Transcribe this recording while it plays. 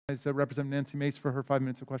Representative Nancy Mace for her 5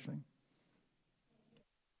 minutes of questioning.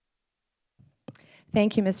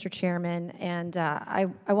 Thank you, Mr. Chairman. And I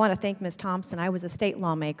want to thank Ms. Thompson. I was a state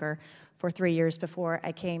lawmaker for 3 years before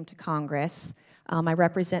I came to Congress. I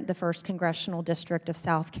represent the 1st Congressional District of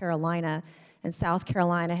South Carolina, and South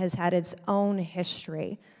Carolina has had its own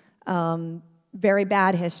history, very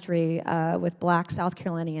bad history with black South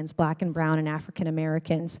Carolinians, black and brown and African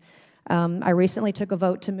Americans. I recently took a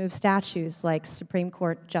vote to move statues like Supreme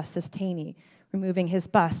Court Justice Taney, removing his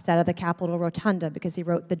bust out of the Capitol Rotunda because he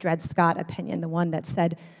wrote the Dred Scott opinion, the one that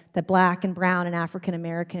said that black and brown and African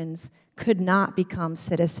Americans could not become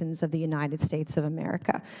citizens of the United States of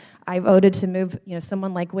America. I voted to move,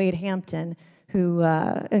 someone like Wade Hampton, who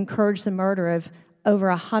encouraged the murder of over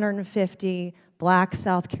 150 black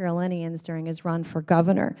South Carolinians during his run for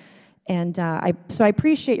governor. And so I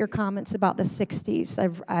appreciate your comments about the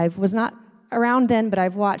 60s. I was not around then, but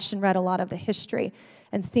I've watched and read a lot of the history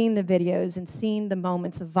and seen the videos and seen the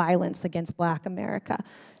moments of violence against black America.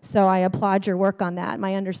 So I applaud your work on that.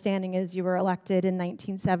 My understanding is you were elected in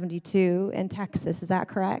 1972 in Texas. Is that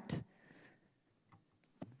correct?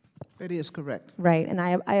 That is correct. Right, and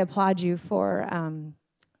I applaud you for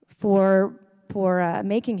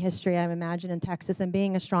making history, I imagine, in Texas and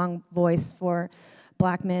being a strong voice for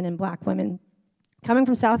black men and black women. Coming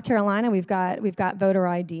from South Carolina, we've got voter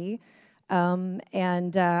ID,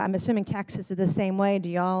 and I'm assuming Texas is the same way. Do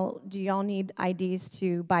y'all need IDs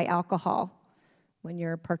to buy alcohol when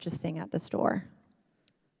you're purchasing at the store?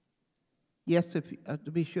 Yes, to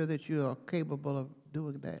be sure that you are capable of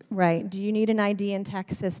doing that. Right. Do you need an ID in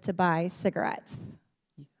Texas to buy cigarettes?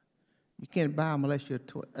 You can't buy them unless you're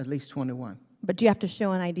at least 21. But do you have to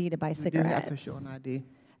show an ID to buy cigarettes? You do have to show an ID.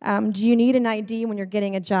 Do you need an ID when you're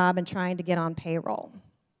getting a job and trying to get on payroll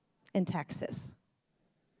in Texas?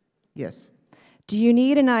 Yes. Do you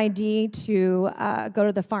need an ID to go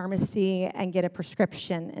to the pharmacy and get a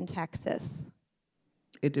prescription in Texas?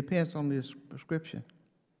 It depends on the prescription.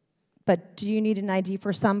 But do you need an ID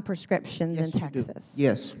for some prescriptions Yes, in Texas? You do.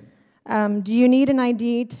 Yes. Do you need an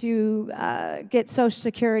ID to get Social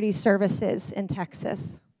Security services in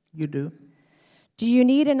Texas? You do. Do you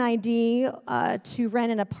need an ID to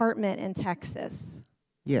rent an apartment in Texas?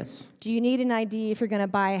 Yes. Do you need an ID if you're going to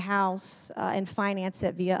buy a house and finance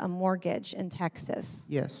it via a mortgage in Texas?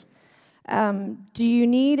 Yes. Do you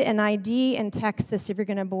need an ID in Texas if you're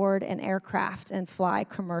going to board an aircraft and fly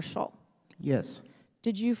commercial? Yes.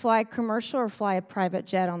 Did you fly commercial or fly a private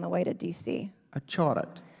jet on the way to D.C.? A chartered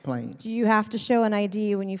plane. Do you have to show an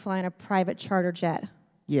ID when you fly in a private charter jet?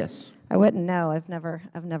 Yes. I wouldn't know. I've never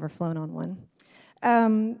flown on one.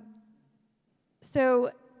 So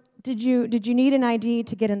did you need an ID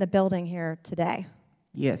to get in the building here today?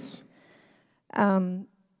 Yes. Do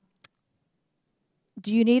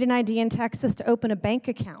you need an ID in Texas to open a bank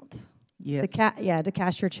account? Yes. To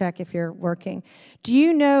cash your check if you're working. Do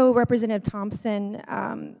you know, Representative Thompson,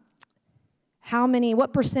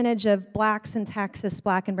 what percentage of blacks in Texas,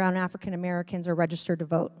 black and brown African Americans, are registered to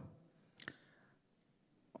vote?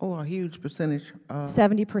 Oh, a huge percentage.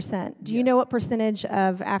 70%. Do you know what percentage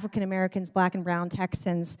of African Americans, black and brown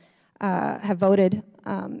Texans, have voted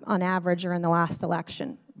on average or in the last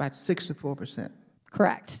election? About 64%.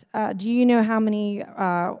 Correct. Do you know how many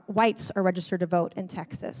whites are registered to vote in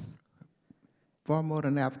Texas? Far more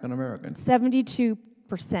than African Americans. 72%.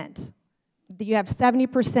 You have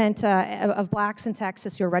 70% of blacks in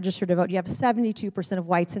Texas who are registered to vote. You have 72% of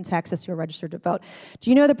whites in Texas who are registered to vote. Do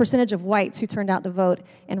you know the percentage of whites who turned out to vote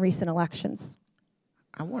in recent elections?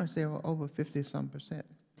 I want to say over 50-some%.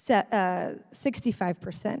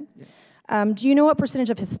 65%. Yeah. Do you know what percentage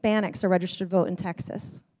of Hispanics are registered to vote in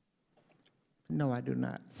Texas? No, I do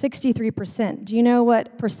not. 63%. Do you know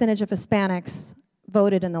what percentage of Hispanics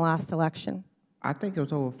voted in the last election? I think it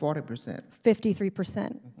was over 40%.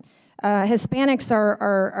 53%. Hispanics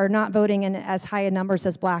are not voting in as high numbers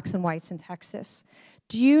as blacks and whites in Texas.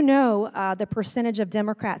 Do you know the percentage of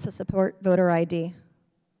Democrats that support voter ID?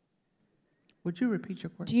 Would you repeat your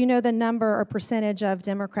question? Do you know the number or percentage of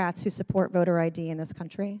Democrats who support voter ID in this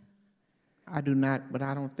country? I do not, but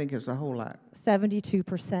I don't think it's a whole lot.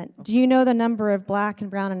 72%. Okay. Do you know the number of black and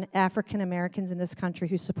brown and African Americans in this country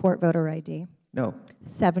who support voter ID? No.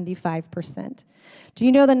 75%. Do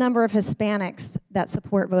you know the number of Hispanics that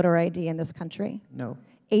support voter ID in this country? No.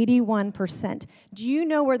 81%. Do you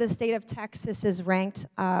know where the state of Texas is ranked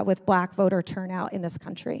with black voter turnout in this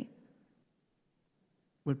country?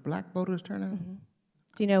 With black voters turnout? Mm-hmm.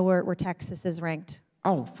 Do you know where Texas is ranked?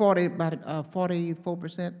 Oh, about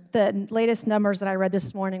 44%. The latest numbers that I read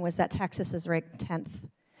this morning was that Texas is ranked 10th.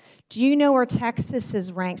 Do you know where Texas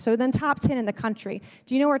is ranked? So then top 10 in the country.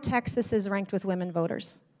 Do you know where Texas is ranked with women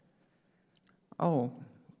voters? Oh,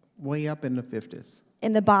 way up in the 50s.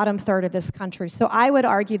 In the bottom third of this country. So I would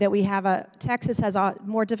argue that Texas has a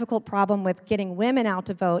more difficult problem with getting women out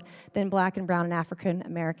to vote than Black and brown and African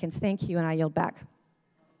Americans. Thank you, and I yield back.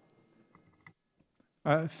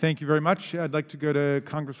 Thank you very much. I'd like to go to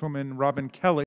Congresswoman Robin Kelly.